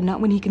that happen, not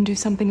when he can do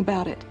something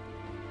about it.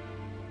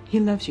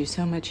 He loves you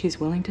so much he's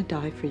willing to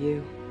die for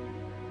you.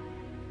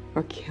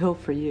 Or kill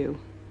for you.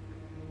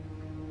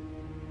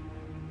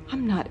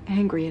 I'm not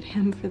angry at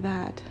him for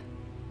that.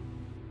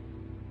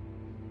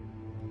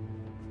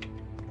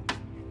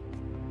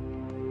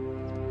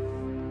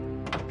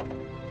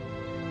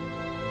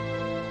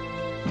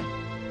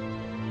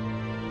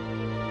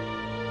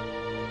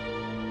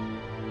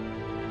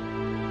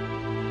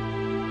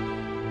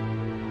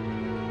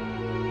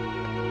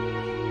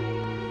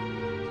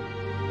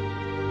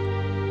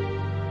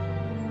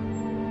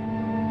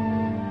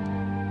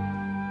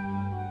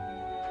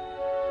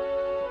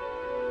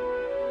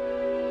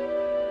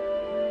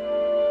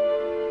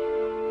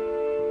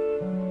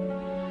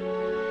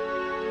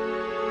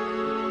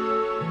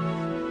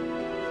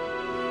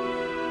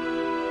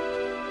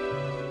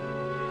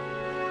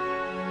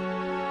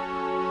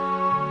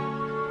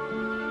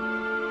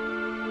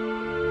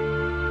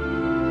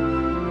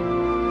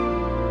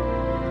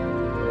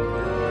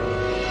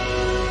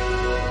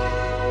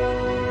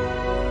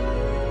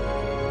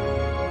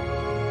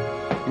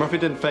 Murphy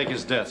didn't fake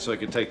his death so he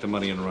could take the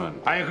money and run.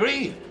 I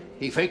agree.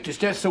 He faked his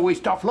death so we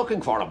stopped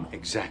looking for him.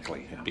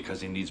 Exactly, because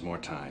he needs more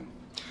time.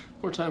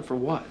 More time for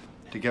what?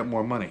 To get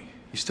more money.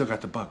 He's still got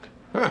the bug.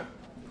 Huh.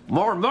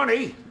 More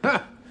money?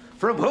 Huh.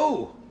 From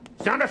who?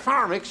 Xana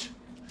Pharmax?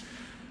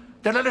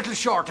 They're a little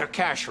short of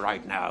cash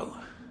right now.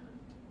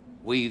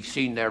 We've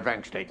seen their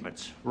bank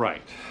statements.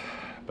 Right.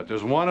 But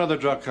there's one other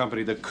drug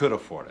company that could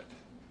afford it.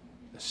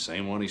 The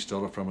same one he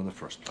stole it from in the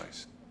first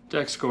place.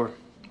 Dexcorp.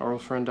 Our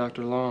old friend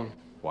Dr. Long.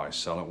 Why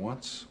sell it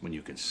once when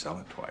you can sell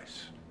it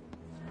twice?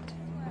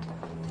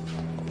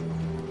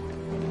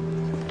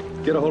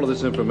 Get a hold of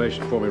this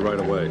information for me right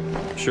away.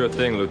 Sure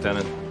thing,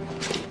 Lieutenant.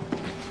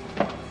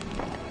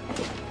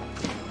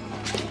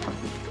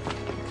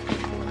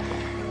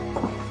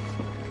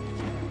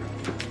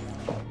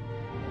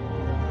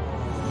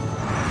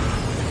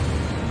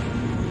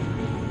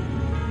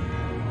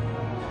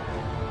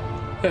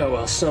 Yeah,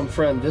 well, some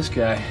friend, this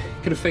guy,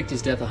 could have faked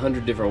his death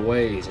 100 different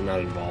ways and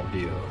not involved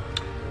you.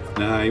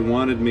 Nah, he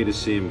wanted me to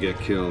see him get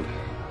killed.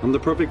 I'm the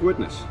perfect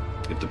witness.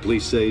 If the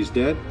police say he's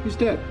dead, he's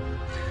dead.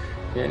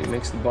 Yeah, and he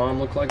makes the bomb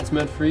look like it's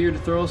meant for you to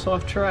throw us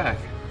off track.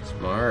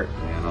 Smart.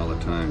 Man, all the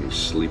time he's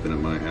sleeping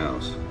in my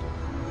house.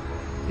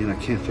 And I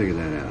can't figure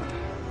that out.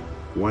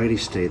 Why'd he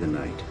stay the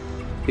night?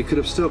 He could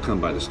have still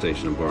come by the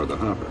station and borrowed the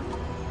hopper.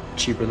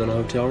 Cheaper than a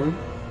hotel room?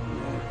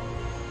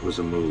 Yeah, it was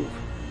a move.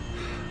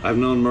 I've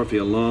known Murphy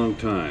a long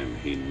time.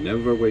 He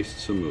never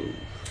wastes a move.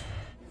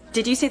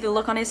 Did you see the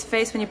look on his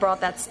face when you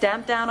brought that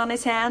stamp down on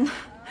his hand?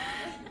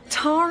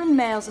 Tarn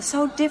males are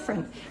so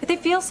different. If they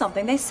feel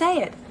something, they say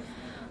it.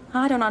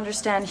 I don't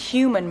understand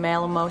human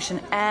male emotion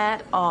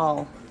at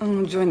all.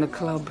 Join the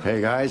club.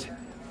 Hey, guys.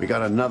 We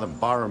got another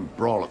barroom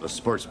brawl at the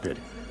sports pit.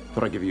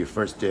 Thought I'd give you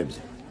first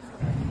dibs.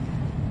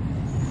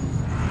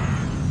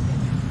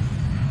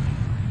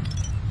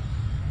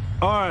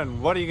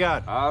 Oren, what do you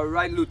got? All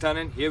right,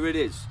 Lieutenant, here it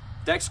is.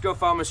 Dexco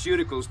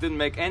Pharmaceuticals didn't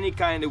make any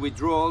kind of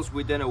withdrawals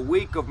within a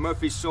week of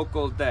Murphy's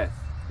so-called death.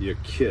 You're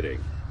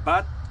kidding.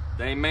 But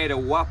they made a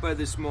whopper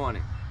this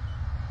morning.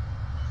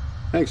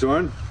 Thanks,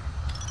 Oren.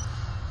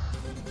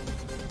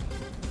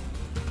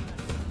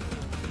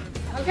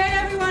 Okay,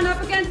 everyone,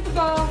 up against the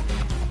ball.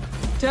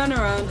 Turn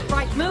around.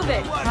 Right, move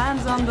it.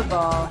 Hands on the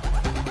ball.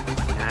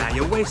 Nah,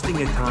 you're wasting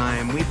your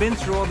time. We've been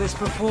through all this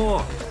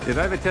before. Did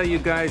I ever tell you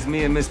guys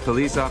me and Miss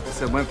Police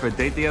Officer went for a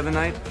date the other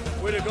night?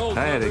 Way to go,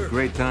 I had a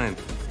great time.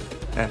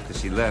 After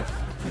she left.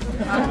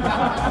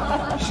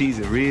 She's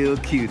a real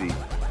cutie.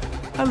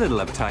 A little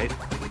uptight.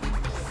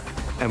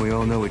 And we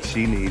all know what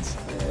she needs.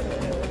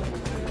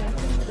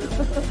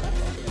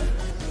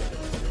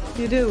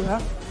 You do,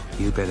 huh?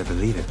 You better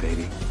believe it,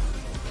 baby.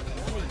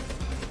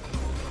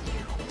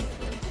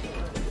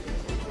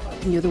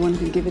 And you're the one who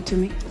can give it to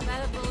me?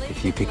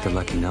 If you pick the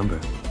lucky number.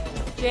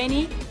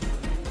 Janie?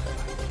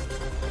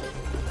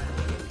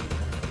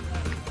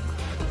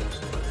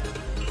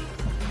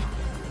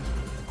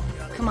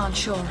 Come on,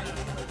 sure.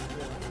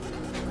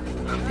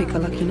 Pick a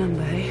lucky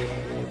number, eh?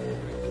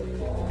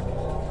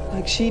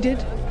 Like she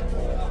did?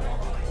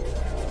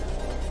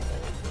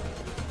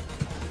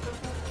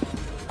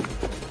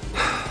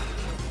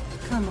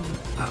 Come on.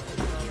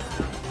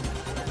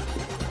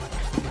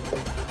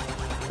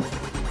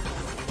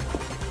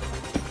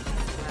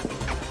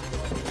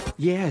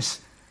 Yes,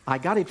 I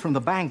got it from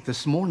the bank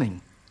this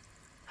morning.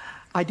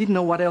 I didn't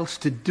know what else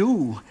to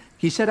do.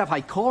 He said if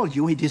I called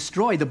you, he'd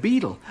destroy the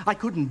Beetle. I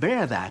couldn't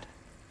bear that,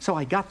 so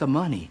I got the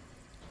money.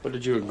 What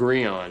did you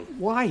agree on?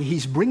 Why,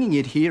 he's bringing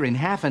it here in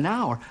half an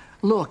hour.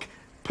 Look,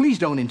 please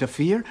don't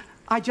interfere.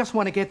 I just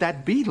want to get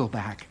that Beetle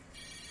back.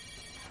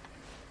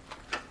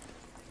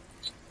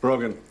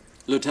 Brogan.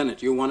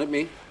 Lieutenant, you wanted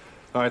me?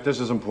 All right, this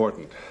is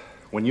important.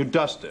 When you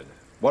dusted,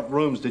 what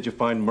rooms did you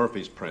find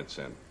Murphy's prints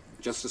in?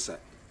 Just a sec.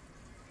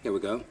 Here we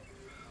go.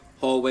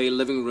 Hallway,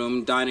 living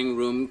room, dining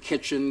room,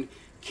 kitchen,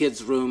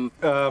 kids' room.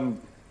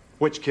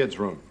 Which kid's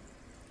room?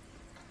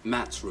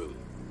 Matt's room.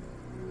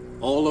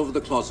 All over the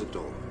closet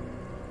door.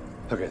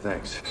 Okay,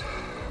 thanks.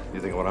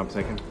 You think what I'm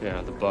thinking?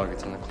 Yeah, the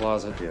bucket's in the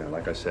closet. Yeah,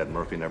 like I said,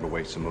 Murphy never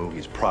wastes a move.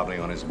 He's probably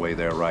on his way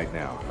there right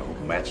now. I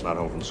hope Matt's not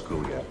home from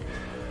school yet.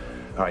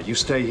 All right, you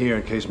stay here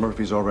in case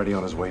Murphy's already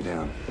on his way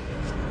down.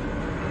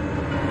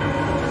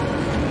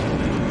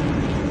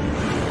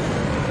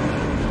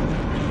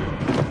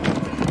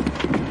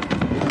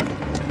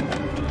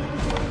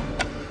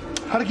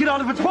 How to get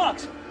out of its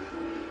box?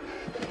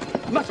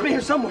 It must be here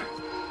somewhere.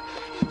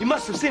 You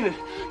must have seen it.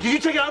 Did you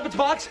take it out of its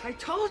box? I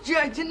told you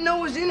I didn't know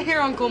it was in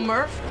here, Uncle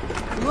Murph.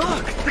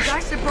 Look, the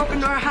guys that broke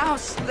into our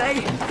house,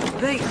 they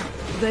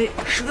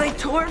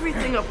tore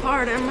everything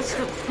apart. I must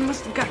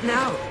have gotten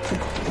out.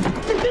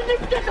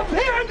 It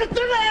disappeared into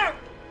thin air!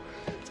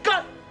 It's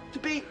got to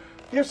be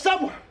here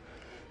somewhere.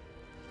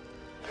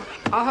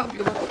 I'll help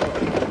you look for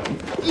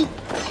it.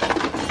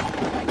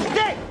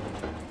 There!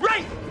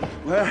 Right!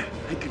 Where?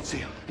 I can see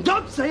him.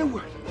 Don't say a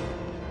word.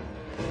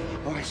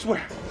 Oh, I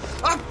swear.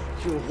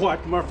 You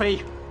what,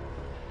 Murphy?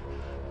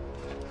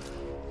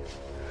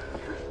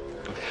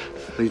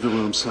 Leave the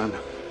room, son.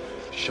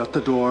 Shut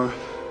the door.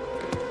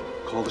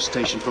 Call the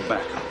station for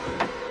backup.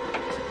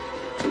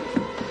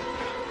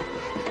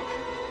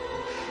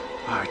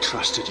 I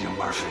trusted you,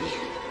 Murphy.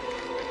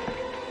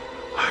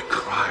 I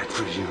cried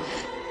for you.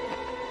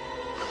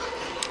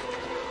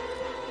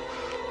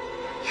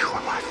 You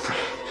were my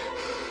friend.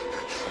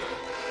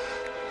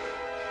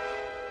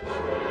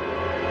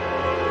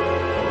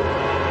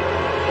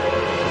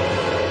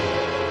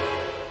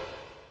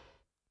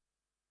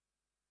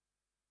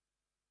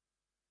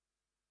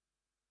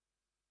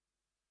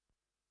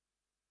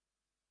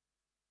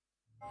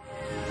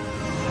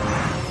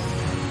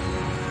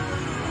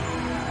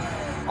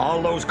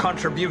 All those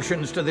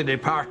contributions to the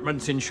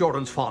department's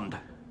insurance fund,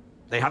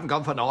 they haven't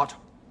gone for naught.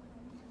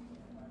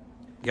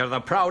 You're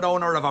the proud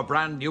owner of a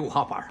brand new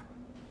hopper.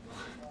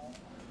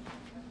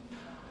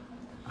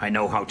 I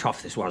know how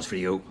tough this was for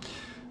you.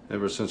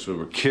 Ever since we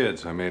were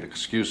kids, I made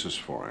excuses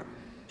for him.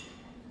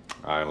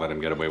 I let him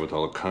get away with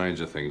all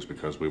kinds of things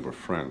because we were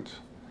friends.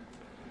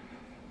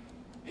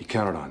 He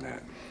counted on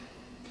that.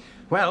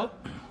 Well,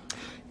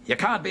 you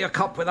can't be a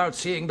cop without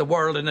seeing the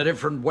world in a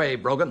different way,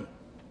 Brogan.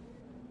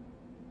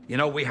 You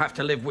know, we have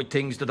to live with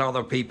things that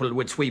other people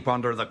would sweep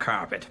under the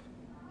carpet.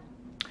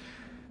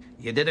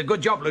 You did a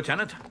good job,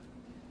 Lieutenant.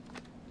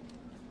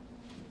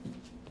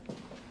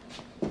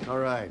 All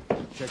right,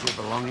 check your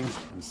belongings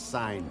and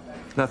sign.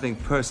 Nothing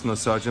personal,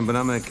 Sergeant, but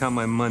I'm gonna count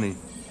my money.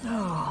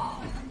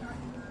 Oh.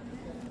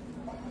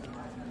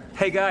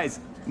 Hey,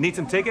 guys, need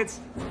some tickets?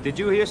 Did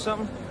you hear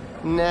something?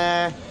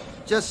 Nah,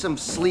 just some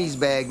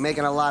sleazebag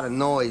making a lot of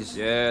noise.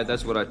 Yeah,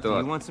 that's what I thought.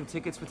 You want some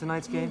tickets for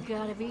tonight's game? You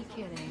gotta be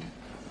kidding.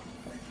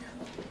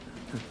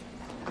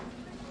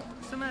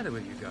 What's the matter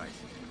with you guys?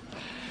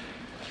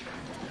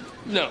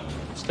 No,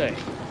 stay.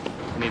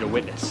 I need a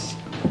witness.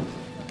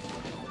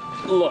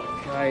 Look,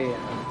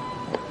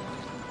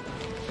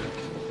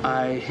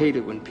 I hate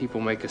it when people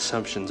make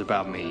assumptions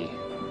about me,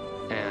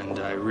 and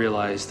I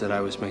realized that I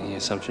was making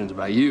assumptions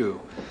about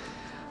you.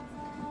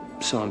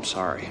 So I'm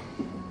sorry.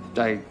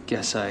 I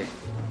guess I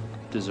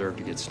deserve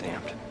to get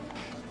stamped.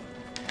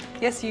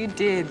 Yes, you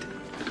did.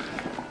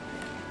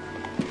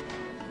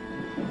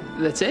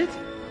 That's it?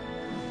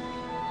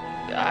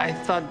 I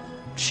thought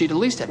she'd at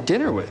least have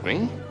dinner with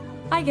me.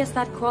 I guess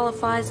that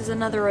qualifies as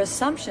another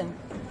assumption.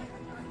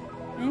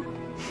 Hmm?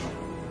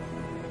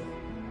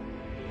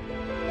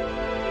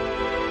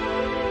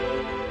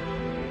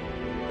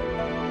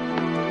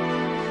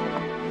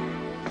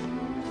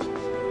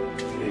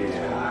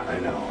 Yeah, I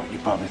know. You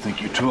probably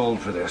think you're too old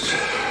for this.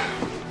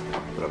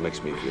 But it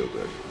makes me feel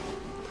good.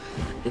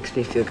 Makes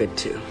me feel good,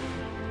 too.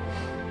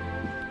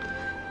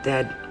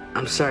 Dad,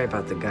 I'm sorry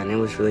about the gun. It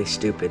was really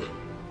stupid.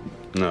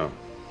 No.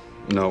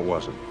 No, it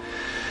wasn't.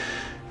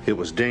 It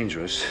was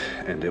dangerous,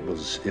 and it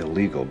was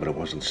illegal, but it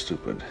wasn't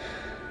stupid.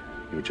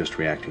 You were just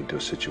reacting to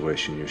a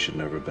situation you should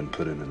never have been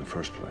put in the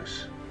first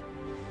place.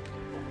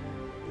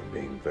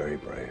 You're being very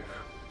brave.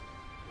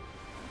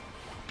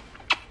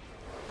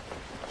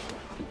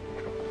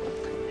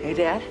 Hey,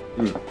 Dad.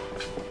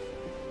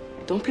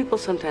 Don't people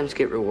sometimes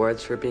get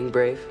rewards for being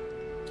brave?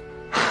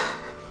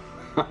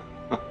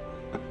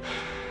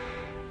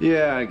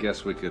 Yeah, I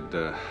guess we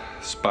could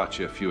spot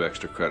you a few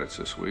extra credits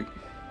this week,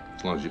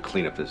 as long as you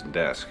clean up this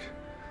desk.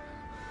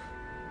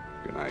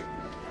 Good night.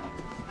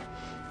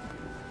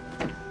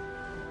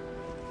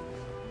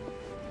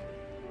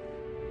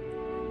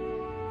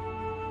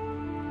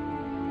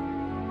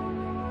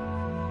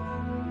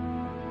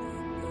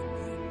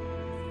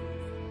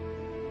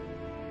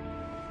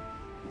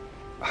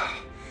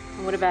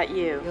 What about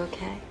you? You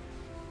okay?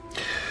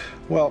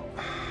 Well,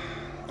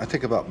 I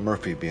think about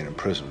Murphy being in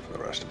prison for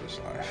the rest of his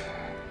life.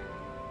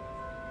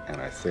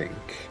 And I think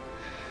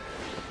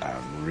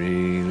I'm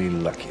really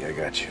lucky I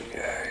got you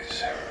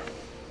guys.